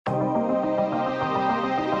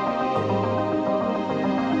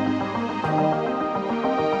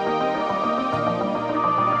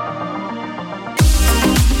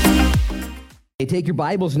Hey, take your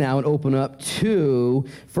Bibles now and open up to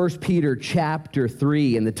 1 Peter chapter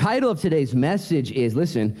 3. And the title of today's message is,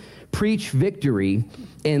 listen, Preach Victory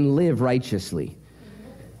and Live Righteously.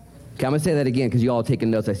 Okay, I'm going to say that again because you all are taking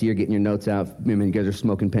notes. I see you're getting your notes out. You guys are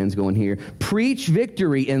smoking pens going here. Preach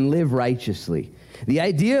victory and live righteously. The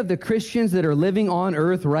idea of the Christians that are living on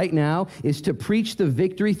earth right now is to preach the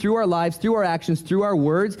victory through our lives, through our actions, through our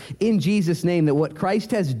words, in Jesus' name, that what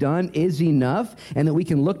Christ has done is enough and that we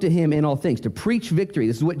can look to him in all things. To preach victory.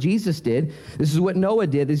 This is what Jesus did. This is what Noah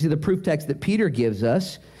did. This is the proof text that Peter gives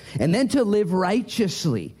us. And then to live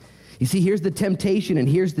righteously. You see, here's the temptation and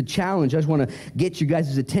here's the challenge. I just want to get you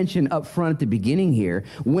guys' attention up front at the beginning here.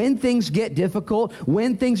 When things get difficult,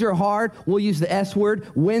 when things are hard, we'll use the S word.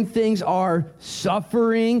 When things are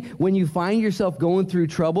suffering, when you find yourself going through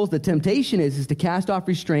troubles, the temptation is to cast off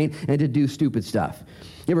restraint and to do stupid stuff.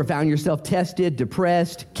 You ever found yourself tested,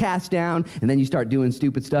 depressed, cast down, and then you start doing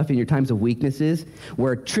stupid stuff in your times of weaknesses,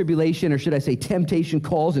 where tribulation, or should I say temptation,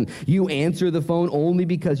 calls and you answer the phone only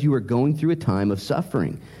because you are going through a time of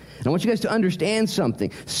suffering? And I want you guys to understand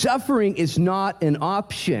something. Suffering is not an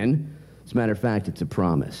option. As a matter of fact, it's a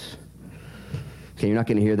promise. Okay, you're not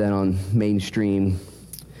going to hear that on mainstream,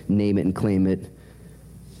 name it and claim it,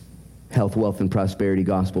 health, wealth, and prosperity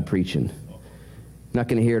gospel preaching. You're not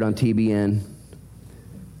going to hear it on TBN,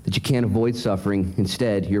 that you can't avoid suffering.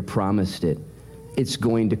 Instead, you're promised it. It's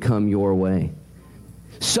going to come your way.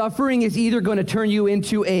 Suffering is either going to turn you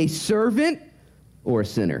into a servant or a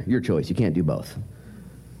sinner. Your choice. You can't do both.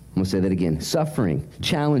 I'm going to say that again. Suffering,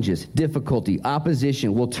 challenges, difficulty,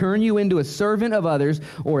 opposition will turn you into a servant of others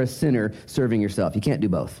or a sinner serving yourself. You can't do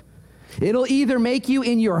both. It'll either make you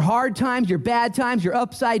in your hard times, your bad times, your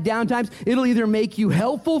upside down times. It'll either make you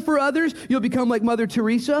helpful for others. You'll become like Mother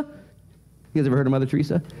Teresa. You guys ever heard of Mother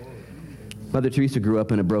Teresa? Mother Teresa grew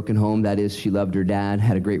up in a broken home. That is, she loved her dad,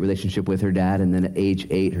 had a great relationship with her dad, and then at age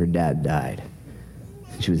 8, her dad died.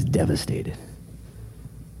 She was devastated.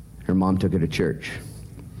 Her mom took her to church.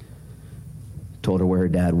 Told her where her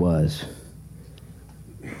dad was,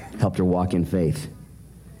 helped her walk in faith.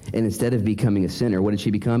 And instead of becoming a sinner, what did she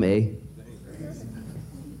become? A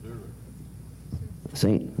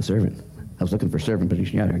saint, a servant. I was looking for servant, but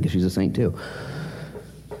I guess she's a saint too.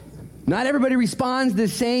 Not everybody responds the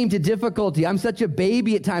same to difficulty. I'm such a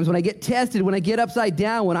baby at times. When I get tested, when I get upside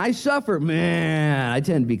down, when I suffer, man, I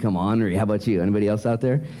tend to become ornery. How about you? Anybody else out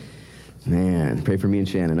there? Man, pray for me and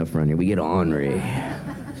Shannon up front here. We get ornery.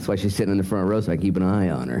 That's why she's sitting in the front row, so I keep an eye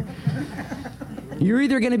on her. You're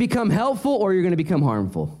either going to become helpful or you're going to become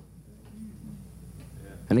harmful.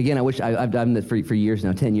 And again, I wish, I've done this for years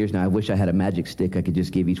now, 10 years now. I wish I had a magic stick I could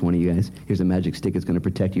just give each one of you guys. Here's a magic stick that's going to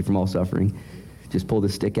protect you from all suffering. Just pull the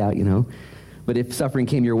stick out, you know. But if suffering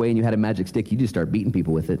came your way and you had a magic stick, you just start beating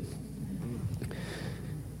people with it.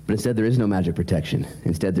 But instead, there is no magic protection.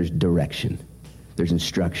 Instead, there's direction. There's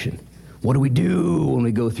instruction. What do we do when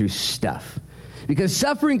we go through stuff? Because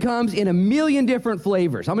suffering comes in a million different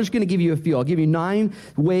flavors. I'm just going to give you a few. I'll give you 9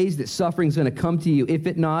 ways that suffering's going to come to you, if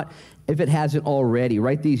it hasn't already.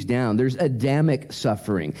 Write these down. There's Adamic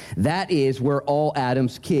suffering. That is where all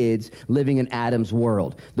Adam's kids living in Adam's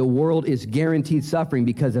world. The world is guaranteed suffering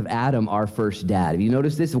because of Adam, our first dad. Have you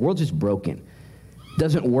noticed this? The world's just broken.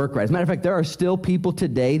 Doesn't work right. As a matter of fact, there are still people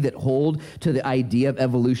today that hold to the idea of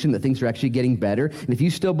evolution, that things are actually getting better. And if you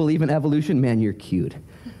still believe in evolution, man, you're cute.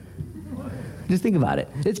 Just think about it.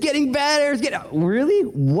 It's getting better. Really?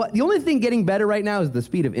 What? The only thing getting better right now is the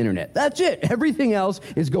speed of internet. That's it. Everything else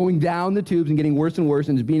is going down the tubes and getting worse and worse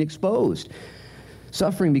and is being exposed.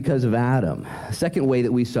 Suffering because of Adam. The second way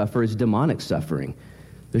that we suffer is demonic suffering.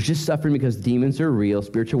 There's just suffering because demons are real.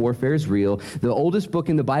 Spiritual warfare is real. The oldest book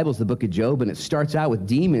in the Bible is the book of Job, and it starts out with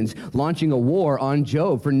demons launching a war on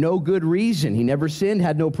Job for no good reason. He never sinned,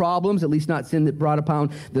 had no problems, at least not sin that brought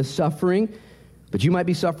upon the suffering. But you might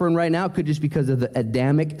be suffering right now. It could just because of the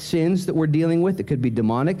Adamic sins that we're dealing with. It could be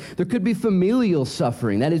demonic. There could be familial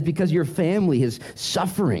suffering. That is because your family is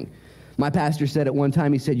suffering. My pastor said at one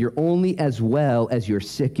time, he said, you're only as well as your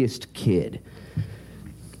sickest kid.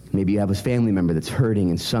 Maybe you have a family member that's hurting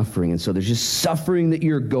and suffering, and so there's just suffering that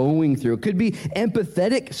you're going through. It could be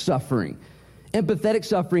empathetic suffering. Empathetic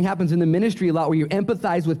suffering happens in the ministry a lot, where you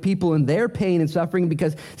empathize with people and their pain and suffering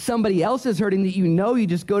because somebody else is hurting that you know. You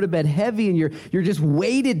just go to bed heavy and you're just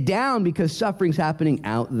weighted down because suffering's happening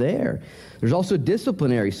out there. There's also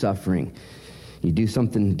disciplinary suffering. You do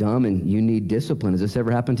something dumb and you need discipline. Has this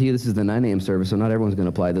ever happened to you? This is the 9 a.m. service, so not everyone's going to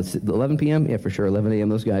apply. The 11 p.m.? Yeah, for sure, 11 a.m.,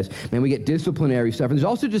 those guys. Man, we get disciplinary suffering. There's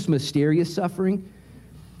also just mysterious suffering.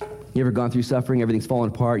 You ever gone through suffering? Everything's falling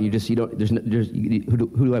apart. Who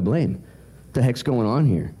do I blame? What the heck's going on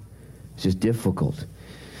here? It's just difficult.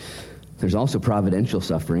 There's also providential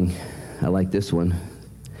suffering. I like this one.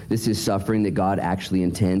 This is suffering that God actually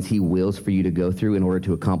intends, he wills for you to go through in order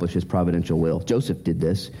to accomplish his providential will. Joseph did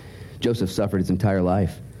this. Joseph suffered his entire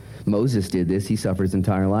life. Moses did this. He suffered his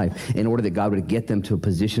entire life in order that God would get them to a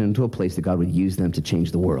position and to a place that God would use them to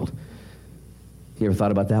change the world. You ever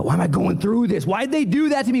thought about that? Why am I going through this? Why did they do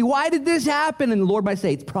that to me? Why did this happen? And the Lord might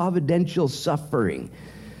say, it's providential suffering.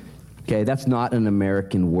 Okay, that's not an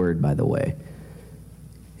American word, by the way.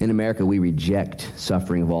 In America, we reject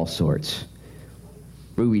suffering of all sorts.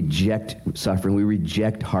 We reject suffering. We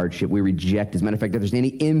reject hardship. We reject, as a matter of fact, if there's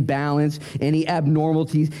any imbalance, any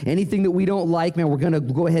abnormalities, anything that we don't like, man, we're going to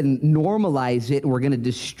go ahead and normalize it, and we're going to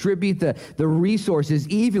distribute the resources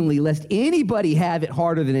evenly, lest anybody have it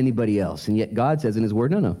harder than anybody else. And yet God says in his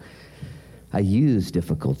word, no. I use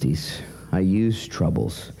difficulties. I use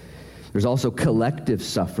troubles. There's also collective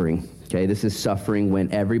suffering. Okay, this is suffering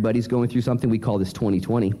when everybody's going through something. We call this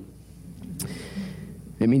 2020.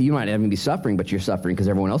 I mean, you might even be suffering, but you're suffering because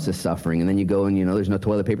everyone else is suffering. And then you go and, there's no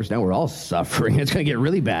toilet paper, so now we're all suffering. It's going to get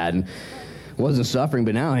really bad. And I wasn't suffering,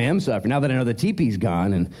 but now I am suffering. Now that I know the teepee's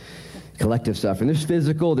gone. And collective suffering. There's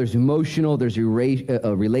physical, there's emotional, there's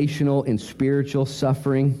relational and spiritual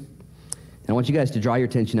suffering. And I want you guys to draw your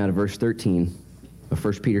attention out of verse 13 of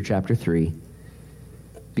 1 Peter chapter 3.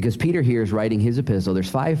 Because Peter here is writing his epistle. There's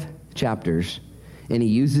 5 chapters, and he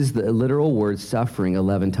uses the literal word suffering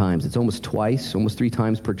 11 times. It's almost 3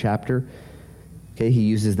 times per chapter. Okay, he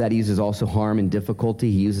uses that. He uses also harm and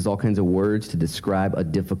difficulty. He uses all kinds of words to describe a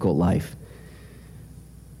difficult life.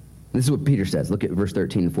 This is what Peter says. Look at verse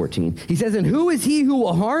 13 and 14. He says, and who is he who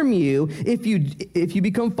will harm you if you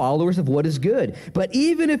become followers of what is good? But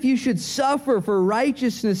even if you should suffer for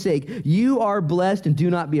righteousness' sake, you are blessed, and do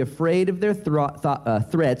not be afraid of their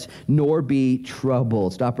threats, nor be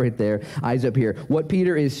troubled. Stop right there. Eyes up here. What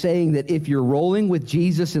Peter is saying, that if you're rolling with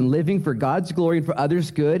Jesus and living for God's glory and for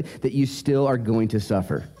others' good, that you still are going to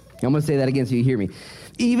suffer. I'm going to say that again so you hear me.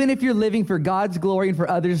 Even if you're living for God's glory and for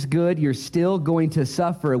others' good, you're still going to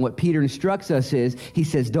suffer. And what Peter instructs us is, he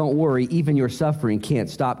says, don't worry, even your suffering can't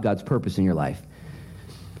stop God's purpose in your life.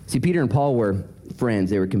 See, Peter and Paul were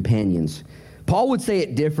friends. They were companions. Paul would say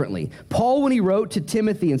it differently. Paul, when he wrote to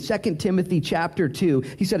Timothy in 2 Timothy chapter 2,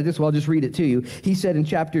 he said it this way. I'll just read it to you. He said in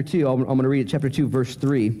chapter 2, I'm going to read it, chapter 2, verse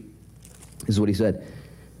 3. This is what he said.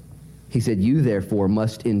 He said, you therefore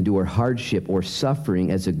must endure hardship or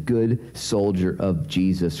suffering as a good soldier of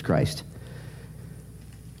Jesus Christ.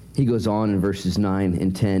 He goes on in verses 9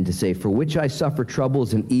 and 10 to say, for which I suffer trouble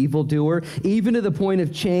as an evildoer, even to the point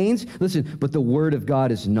of chains. Listen, but the word of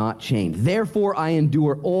God is not chained. Therefore I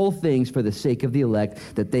endure all things for the sake of the elect,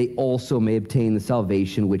 that they also may obtain the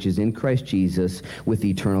salvation which is in Christ Jesus with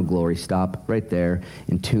eternal glory. Stop right there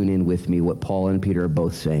and tune in with me what Paul and Peter are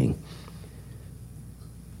both saying.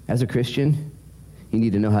 As a Christian, you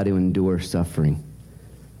need to know how to endure suffering,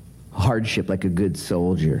 hardship like a good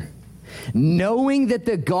soldier. Knowing that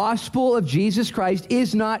the gospel of Jesus Christ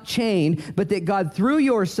is not chained, but that God, through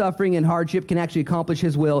your suffering and hardship, can actually accomplish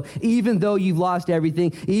his will, even though you've lost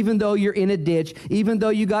everything, even though you're in a ditch, even though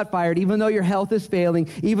you got fired, even though your health is failing,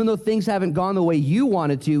 even though things haven't gone the way you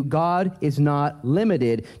wanted to, God is not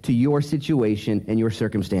limited to your situation and your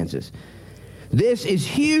circumstances. This is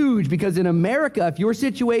huge because in America, if your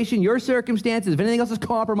situation, your circumstances, if anything else is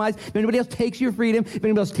compromised, if anybody else takes your freedom, if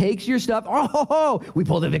anybody else takes your stuff, we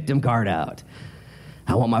pull the victim card out.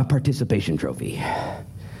 I want my participation trophy.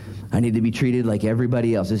 I need to be treated like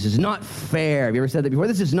everybody else. This is not fair. Have you ever said that before?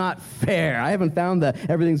 This is not fair. I haven't found the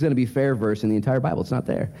everything's going to be fair verse in the entire Bible. It's not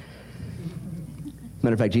there.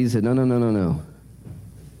 Matter of fact, Jesus said, no.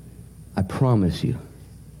 I promise you,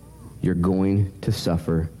 you're going to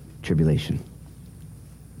suffer tribulation.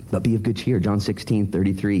 But be of good cheer. John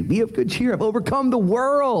 16:33. Be of good cheer. I've overcome the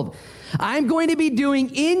world. I'm going to be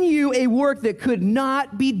doing in you a work that could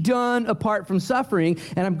not be done apart from suffering.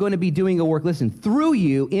 And I'm going to be doing a work, listen, through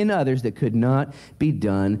you in others that could not be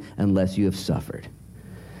done unless you have suffered.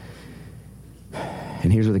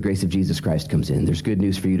 And here's where the grace of Jesus Christ comes in. There's good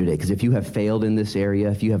news for you today, because if you have failed in this area,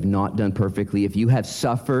 if you have not done perfectly, if you have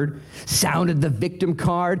suffered, sounded the victim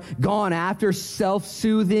card, gone after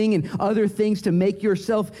self-soothing and other things to make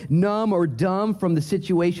yourself numb or dumb from the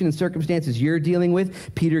situation and circumstances you're dealing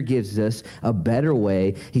with, Peter gives us a better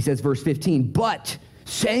way. He says, verse 15, but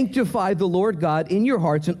sanctify the Lord God in your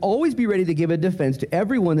hearts, and always be ready to give a defense to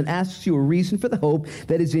everyone that asks you a reason for the hope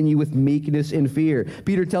that is in you with meekness and fear.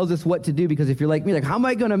 Peter tells us what to do, because if you're like me, how am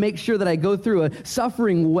I going to make sure that I go through a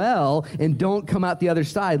suffering well and don't come out the other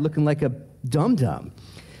side looking like a dum-dum?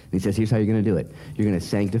 He says, here's how you're going to do it. You're going to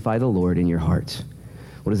sanctify the Lord in your hearts.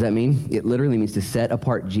 What does that mean? It literally means to set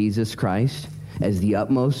apart Jesus Christ as the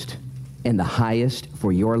utmost and the highest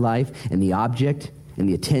for your life and the object and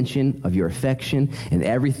the attention of your affection and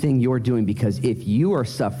everything you're doing, because if you are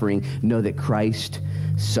suffering, know that Christ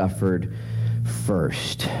suffered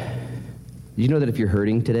first. Did you know that if you're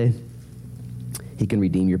hurting today, he can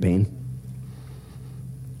redeem your pain?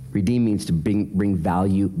 Redeem means to bring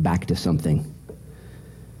value back to something.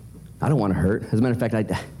 I don't want to hurt. As a matter of fact,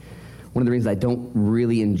 one of the reasons I don't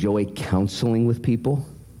really enjoy counseling with people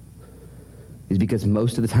is because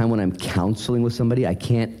most of the time when I'm counseling with somebody, I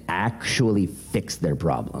can't actually fix their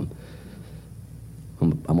problem.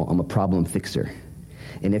 I'm a problem fixer.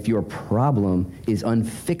 And if your problem is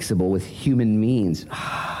unfixable with human means,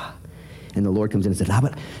 and the Lord comes in and says, how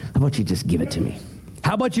about you just give it to me?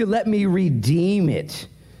 How about you let me redeem it?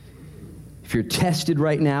 If you're tested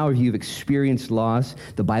right now, or you've experienced loss,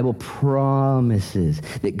 the Bible promises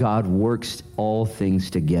that God works all things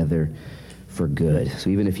together for good. So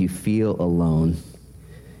even if you feel alone,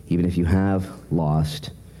 even if you have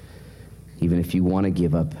lost, even if you want to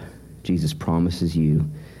give up, Jesus promises you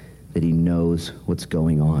that he knows what's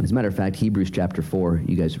going on. As a matter of fact, Hebrews chapter 4,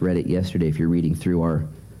 you guys read it yesterday if you're reading through our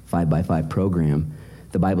 5x5 program.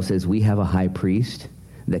 The Bible says we have a high priest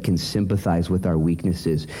that can sympathize with our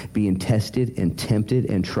weaknesses, being tested and tempted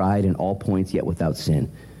and tried in all points, yet without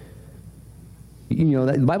sin. You know,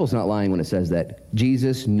 the Bible's not lying when it says that.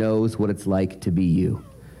 Jesus knows what it's like to be you.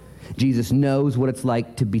 Jesus knows what it's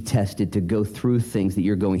like to be tested, to go through things that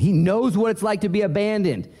you're going. He knows what it's like to be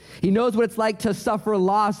abandoned. He knows what it's like to suffer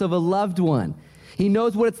loss of a loved one. He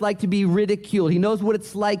knows what it's like to be ridiculed. He knows what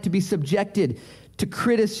it's like to be subjected to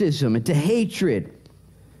criticism and to hatred.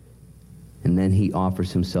 And then he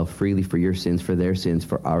offers himself freely for your sins, for their sins,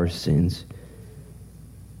 for our sins.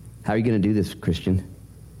 How are you going to do this, Christian?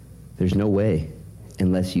 There's no way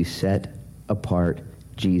unless you set apart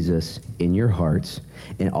Jesus in your hearts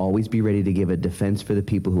and always be ready to give a defense for the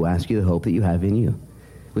people who ask you the hope that you have in you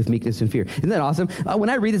with meekness and fear. Isn't that awesome? When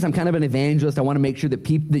I read this, I'm kind of an evangelist. I want to make sure that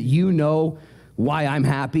that you know why I'm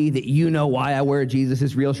happy, that you know why I wear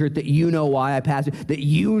Jesus' real shirt, that you know why I pastor, that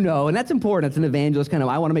you know, and that's important. It's an evangelist kind of,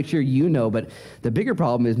 I want to make sure you know, but the bigger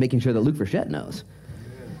problem is making sure that Luke Frechette knows.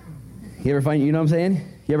 You ever find, you know what I'm saying?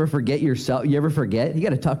 You ever forget yourself? You ever forget? You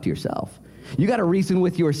got to talk to yourself. You got to reason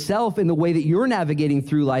with yourself in the way that you're navigating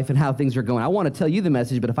through life and how things are going. I want to tell you the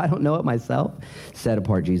message, but if I don't know it myself, set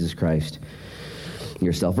apart Jesus Christ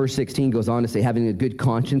yourself. Verse 16 goes on to say, having a good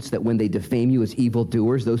conscience, that when they defame you as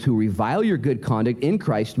evildoers, those who revile your good conduct in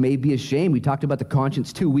Christ may be ashamed. We talked about the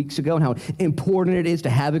conscience 2 weeks ago and how important it is to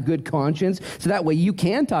have a good conscience, so that way you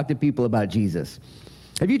can talk to people about Jesus.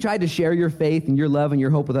 Have you tried to share your faith and your love and your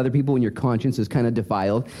hope with other people when your conscience is kind of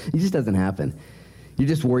defiled? It just doesn't happen. You're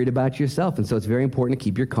just worried about yourself, and so it's very important to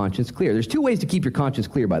keep your conscience clear. There's 2 ways to keep your conscience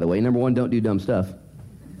clear, by the way. Number 1, don't do dumb stuff.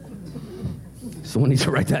 Someone needs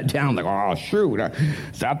to write that down. Like, oh, shoot,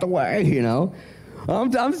 is that the way, you know?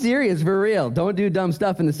 I'm serious, for real. Don't do dumb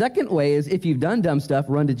stuff. And the second way is, if you've done dumb stuff,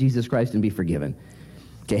 run to Jesus Christ and be forgiven.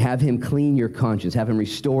 Okay, have him clean your conscience. Have him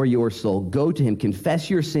restore your soul. Go to him, confess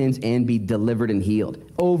your sins, and be delivered and healed.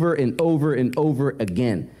 Over and over and over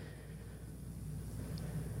again.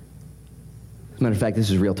 As a matter of fact, this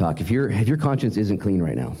is real talk. If your conscience isn't clean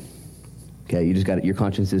right now, okay, you just got it. Your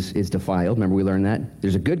conscience is defiled. Remember we learned that?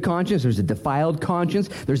 There's a good conscience. There's a defiled conscience.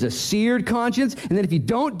 There's a seared conscience. And then if you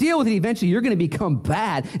don't deal with it, eventually you're going to become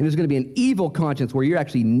bad. And there's going to be an evil conscience where you're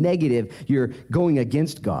actually negative. You're going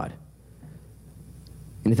against God.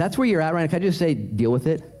 And if that's where you're at right now, can I just say, deal with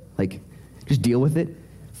it? Like, just deal with it.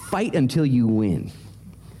 Fight until you win.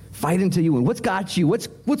 Fight until you win. What's got you? What's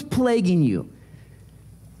plaguing you?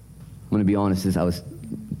 I'm going to be honest, as I was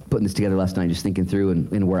putting this together last night, just thinking through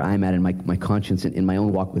and where I'm at in my conscience and in my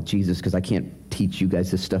own walk with Jesus, because I can't teach you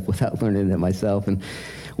guys this stuff without learning it myself, and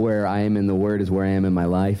where I am in the Word is where I am in my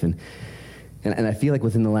life. And I feel like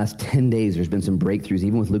within the last 10 days, there's been some breakthroughs,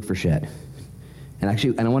 even with Luke Frechette. And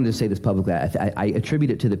I wanted to say this publicly, I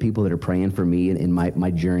attribute it to the people that are praying for me in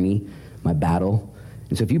my journey, my battle.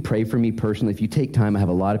 And so if you pray for me personally, if you take time, I have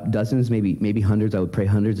a lot of dozens, maybe hundreds, I would pray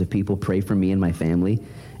hundreds of people pray for me and my family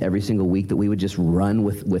every single week, that we would just run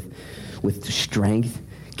with strength.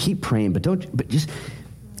 Keep praying, I want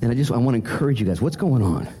to encourage you guys. What's going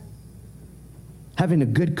on? Having a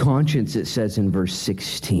good conscience, it says in verse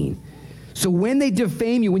 16. So when they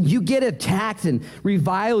defame you, when you get attacked and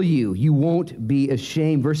revile you, you won't be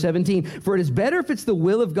ashamed. Verse 17, for it is better if it's the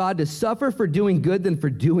will of God to suffer for doing good than for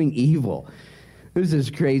doing evil. This is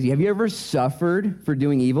crazy. Have you ever suffered for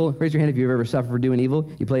doing evil? Raise your hand if you've ever suffered for doing evil.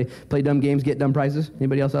 You play dumb games, get dumb prizes.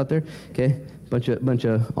 Anybody else out there? Okay, bunch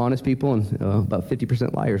of honest people and about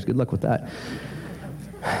 50% liars. Good luck with that.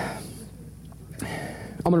 I'm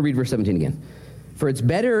going to read verse 17 again. For it's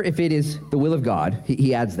better if it is the will of God,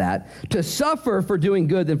 he adds that, to suffer for doing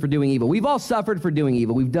good than for doing evil. We've all suffered for doing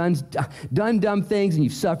evil. We've done dumb things, and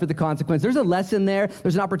you've suffered the consequence. There's a lesson there.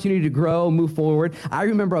 There's an opportunity to grow, move forward. I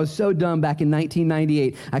remember I was so dumb back in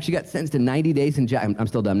 1998. I actually got sentenced to 90 days in jail. I'm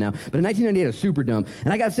still dumb now. But in 1998, I was super dumb.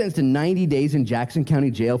 And I got sentenced to 90 days in Jackson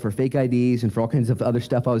County Jail for fake IDs and for all kinds of other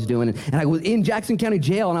stuff I was doing. And I was in Jackson County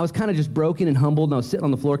Jail, and I was kind of just broken and humbled, and I was sitting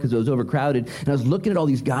on the floor because it was overcrowded. And I was looking at all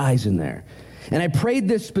these guys in there. And I prayed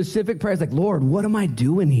this specific prayer. I was like, Lord, what am I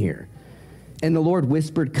doing here? And the Lord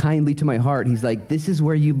whispered kindly to my heart. He's like, this is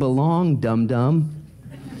where you belong, dum-dum.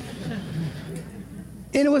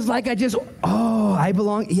 And it was like I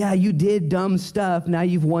belong. Yeah, you did dumb stuff. Now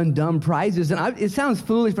you've won dumb prizes. And it sounds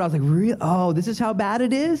foolish, but I was like, really? Oh, this is how bad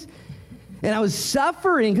it is? And I was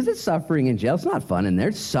suffering, because it's suffering in jail. It's not fun in there.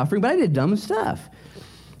 It's suffering, but I did dumb stuff.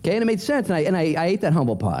 Okay, and it made sense. And I ate that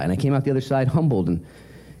humble pie, and I came out the other side humbled and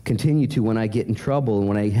continue to when I get in trouble and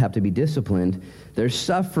when I have to be disciplined. There's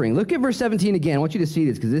suffering. Look at verse 17 again. I want you to see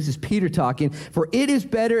this because this is Peter talking. For it is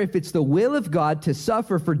better if it's the will of God to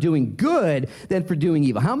suffer for doing good than for doing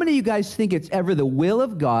evil. How many of you guys think it's ever the will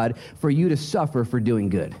of God for you to suffer for doing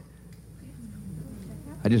good?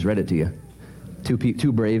 I just read it to you.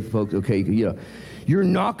 Two brave folks. Okay, you're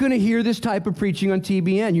not going to hear this type of preaching on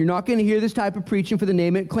TBN. You're not going to hear this type of preaching for the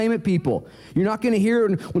name it, claim it people. You're not going to hear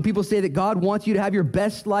it when people say that God wants you to have your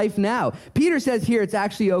best life now. Peter says here it's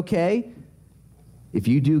actually okay if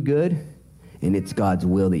you do good and it's God's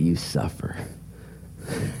will that you suffer.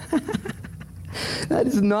 That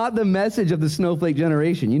is not the message of the snowflake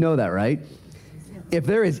generation. You know that, right? If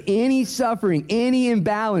there is any suffering, any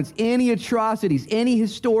imbalance, any atrocities, any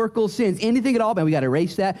historical sins, anything at all, man, we got to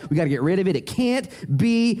erase that. We got to get rid of it. It can't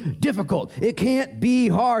be difficult. It can't be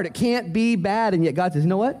hard. It can't be bad. And yet God says, you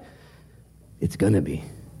know what? It's going to be.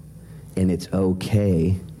 And it's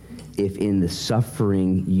okay if in the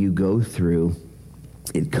suffering you go through,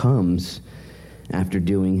 it comes after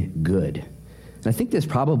doing good. And I think this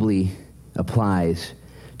probably applies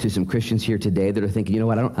to some Christians here today that are thinking, you know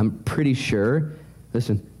what, I'm pretty sure,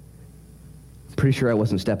 listen, pretty sure I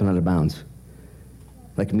wasn't stepping out of bounds.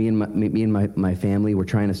 Like me and my family, we're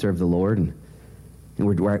trying to serve the Lord, and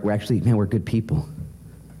we're actually, man, we're good people.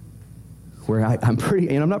 I'm pretty,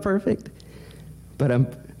 and I'm not perfect, but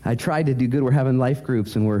I tried to do good. We're having life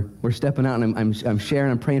groups, and we're stepping out, and I'm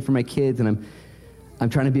sharing, I'm praying for my kids, and I'm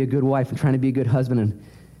trying to be a good wife, I'm trying to be a good husband,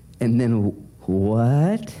 and then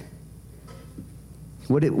what?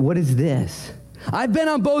 What is this? I've been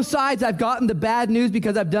on both sides. I've gotten the bad news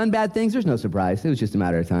because I've done bad things. There's no surprise. It was just a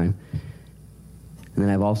matter of time. And then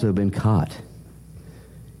I've also been caught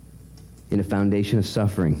in a foundation of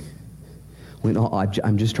suffering. When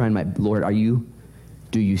I'm just trying Lord,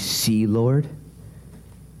 do you see, Lord?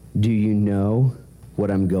 Do you know what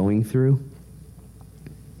I'm going through?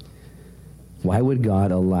 Why would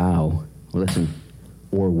God allow,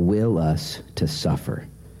 or will us to suffer?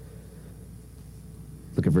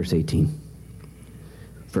 Look at verse 18.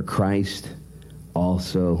 For Christ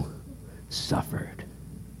also suffered.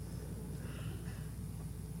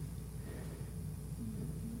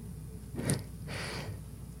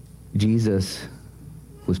 Jesus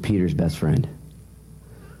was Peter's best friend.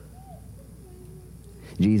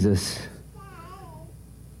 Jesus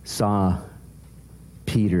saw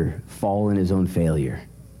Peter fall in his own failure.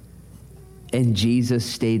 And Jesus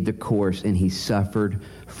stayed the course, and he suffered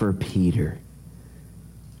for Peter.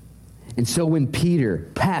 And so when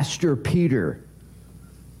Pastor Peter,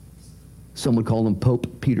 some would call him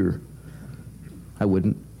Pope Peter. I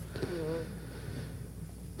wouldn't.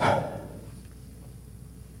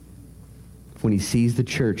 When he sees the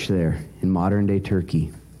church there in modern-day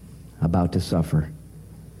Turkey about to suffer,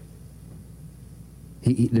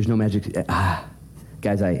 there's no magic.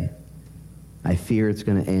 Guys, I fear it's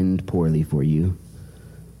going to end poorly for you.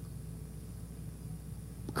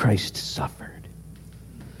 Christ suffered.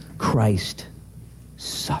 Christ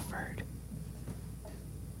suffered.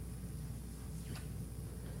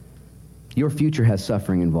 Your future has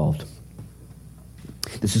suffering involved.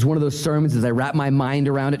 This is one of those sermons as I wrap my mind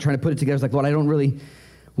around it, trying to put it together. It's like, Lord, I don't really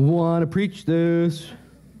want to preach this.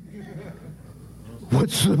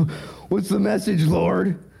 What's the message,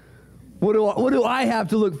 Lord? What do I have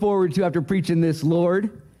to look forward to after preaching this,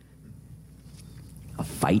 Lord? A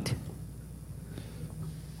fight,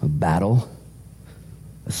 a battle,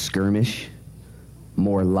 a skirmish,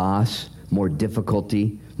 more loss, more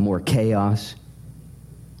difficulty, more chaos.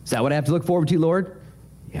 Is that what I have to look forward to, Lord?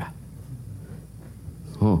 Yeah.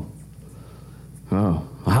 Oh.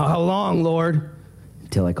 How long, Lord?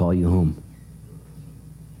 Until I call you home.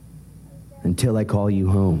 Until I call you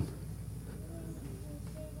home.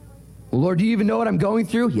 Lord, do you even know what I'm going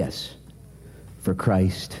through? Yes, for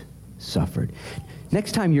Christ suffered.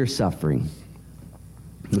 Next time you're suffering,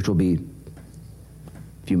 which will be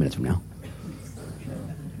a few minutes from now,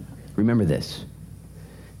 remember this.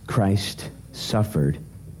 Christ suffered.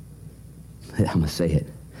 I'm going to say it.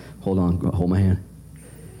 Hold on. Hold my hand.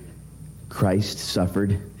 Christ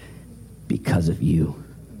suffered because of you.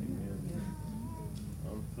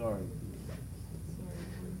 I'm sorry.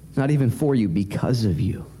 Not even for you, because of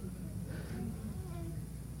you.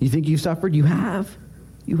 You think you've suffered? You have.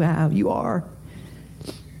 You have. You are.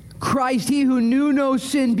 Christ, he who knew no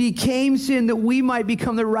sin, became sin that we might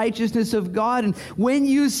become the righteousness of God. And when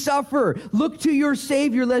you suffer, look to your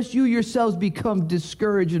Savior, lest you yourselves become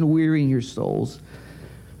discouraged and weary in your souls.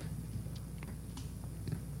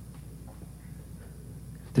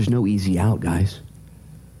 There's no easy out, guys.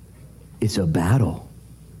 It's a battle.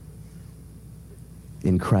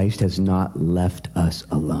 And Christ has not left us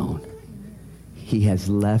alone. He has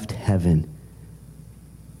left heaven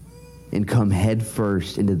and come head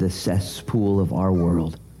first into the cesspool of our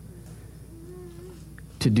world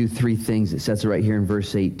to do three things. It says it right here in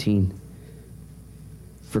verse 18.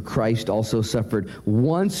 For Christ also suffered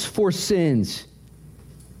once for sins.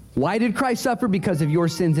 Why did Christ suffer? Because of your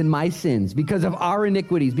sins and my sins, because of our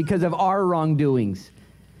iniquities, because of our wrongdoings.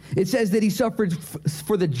 It says that he suffered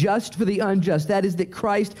for the just, for the unjust. That is, that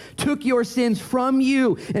Christ took your sins from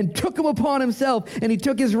you and took them upon himself, and he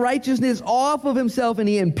took his righteousness off of himself and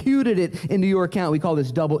he imputed it into your account. We call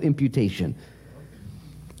this double imputation,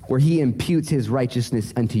 where he imputes his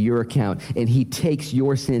righteousness unto your account, and he takes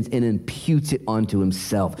your sins and imputes it onto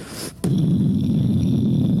himself,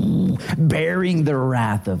 bearing the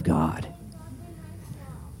wrath of God.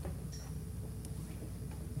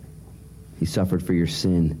 He suffered for your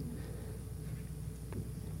sin.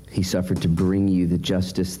 He suffered to bring you the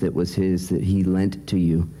justice that was his, that he lent to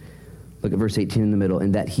you. Look at verse 18 in the middle.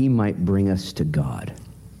 And that he might bring us to God.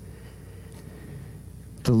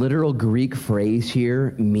 The literal Greek phrase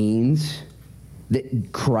here means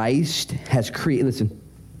that Christ has created,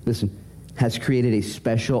 listen, has created a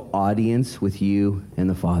special audience with you and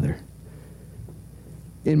the Father.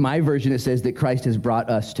 In my version, it says that Christ has brought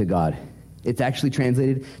us to God. It's actually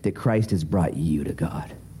translated that Christ has brought you to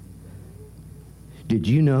God. Did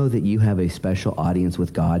you know that you have a special audience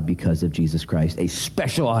with God because of Jesus Christ? A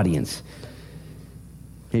special audience.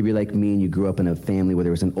 Maybe you're like me and you grew up in a family where there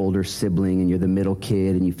was an older sibling and you're the middle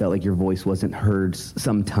kid and you felt like your voice wasn't heard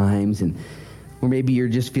sometimes. Or maybe you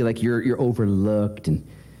just feel like you're overlooked. And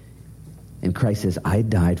Christ says, I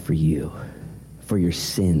died for you, for your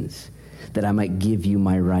sins, that I might give you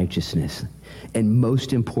my righteousness. And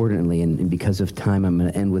most importantly, and because of time, I'm going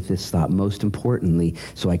to end with this thought, most importantly,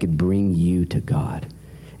 so I could bring you to God.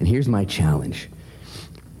 And here's my challenge.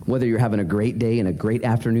 Whether you're having a great day and a great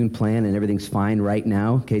afternoon plan and everything's fine right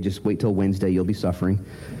now, okay, just wait till Wednesday, you'll be suffering.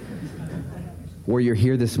 Or you're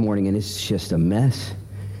here this morning and it's just a mess.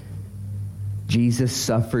 Jesus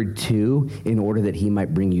suffered too in order that he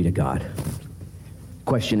might bring you to God.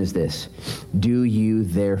 Question is this: do you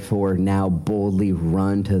therefore now boldly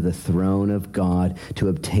run to the throne of God to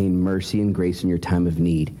obtain mercy and grace in your time of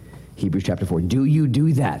need? Hebrews chapter 4. Do you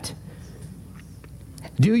do that?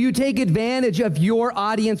 Do you take advantage of your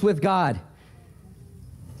audience with God?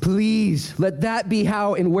 Please, let that be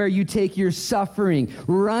how and where you take your suffering.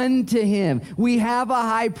 Run to him. We have a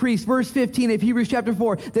high priest, verse 15 of Hebrews chapter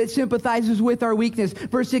 4, that sympathizes with our weakness.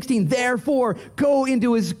 Verse 16, therefore, go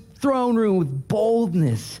into his throne room with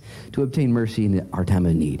boldness to obtain mercy in our time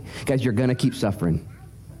of need. Guys, you're going to keep suffering.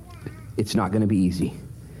 It's not going to be easy.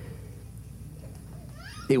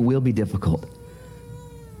 It will be difficult.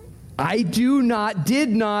 I did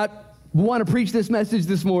not want to preach this message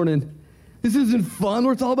this morning. This isn't fun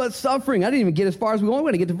where it's all about suffering. I didn't even get as far as we want.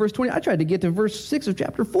 We're going to get to verse 20. I tried to get to verse 6 of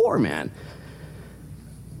chapter 4, man.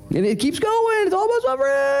 And it keeps going. It's all about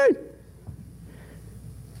suffering.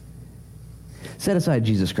 Set aside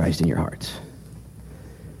Jesus Christ in your hearts.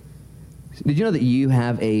 Did you know that you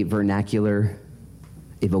have a vernacular,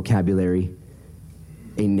 a vocabulary,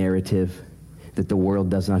 a narrative that the world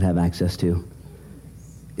does not have access to?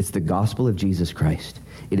 It's the gospel of Jesus Christ.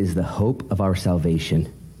 It is the hope of our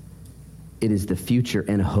salvation. It is the future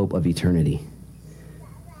and hope of eternity.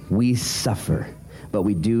 We suffer, but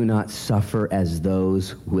we do not suffer as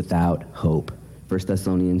those without hope. 1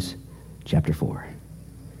 Thessalonians chapter 4.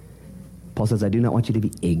 Paul says, I do not want you to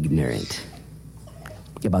be ignorant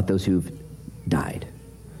about those who've died.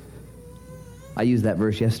 I used that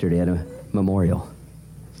verse yesterday at a memorial.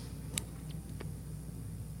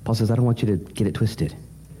 Paul says, I don't want you to get it twisted,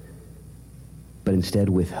 but instead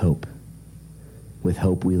with hope. With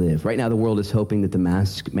hope we live. Right now, the world is hoping that the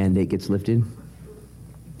mask mandate gets lifted.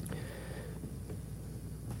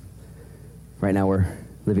 Right now, we're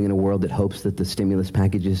living in a world that hopes that the stimulus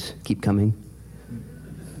packages keep coming.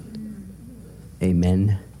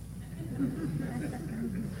 Amen.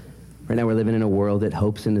 Right now, we're living in a world that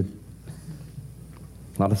hopes in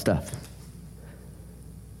a lot of stuff.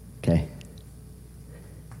 Okay?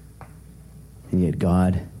 And yet,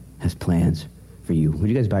 God has plans for you. Would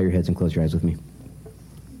you guys bow your heads and close your eyes with me?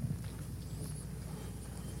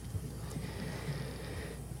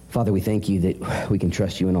 Father, we thank you that we can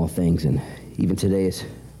trust you in all things. And even today, as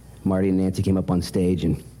Marty and Nancy came up on stage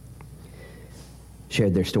and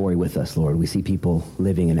shared their story with us, Lord, we see people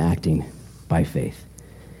living and acting by faith.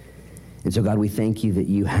 And so, God, we thank you that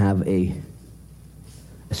you have a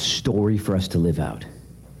story for us to live out.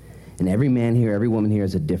 And every man here, every woman here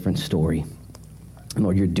has a different story. And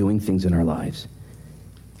Lord, you're doing things in our lives.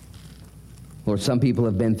 Lord, some people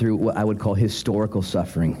have been through what I would call historical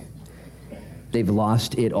suffering. They've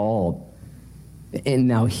lost it all and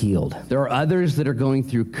now healed. There are others that are going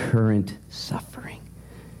through current suffering.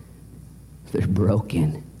 They're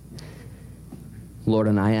broken. Lord,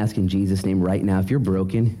 and I ask in Jesus' name right now, if you're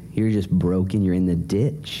broken, you're just broken, you're in the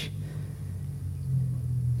ditch.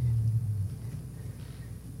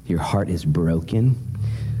 Your heart is broken.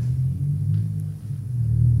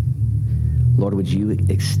 Lord, would you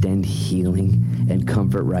extend healing and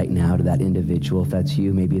comfort right now to that individual? If that's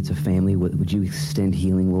you, maybe it's a family, would you extend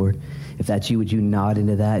healing, Lord? If that's you, would you nod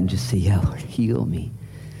into that and just say, yeah, Lord, heal me.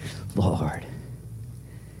 Lord,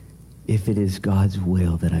 if it is God's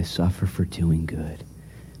will that I suffer for doing good,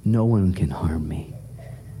 no one can harm me.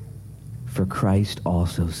 For Christ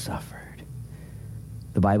also suffered.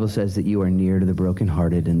 The Bible says that you are near to the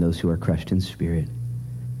brokenhearted and those who are crushed in spirit.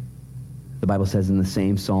 The Bible says in the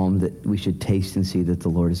same psalm that we should taste and see that the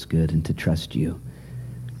Lord is good and to trust you.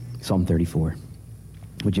 Psalm 34.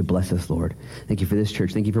 Would you bless us, Lord? Thank you for this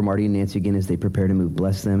church. Thank you for Marty and Nancy again as they prepare to move.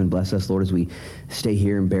 Bless them and bless us, Lord, as we stay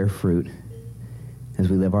here and bear fruit, as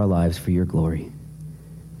we live our lives for your glory.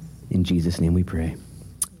 In Jesus' name we pray.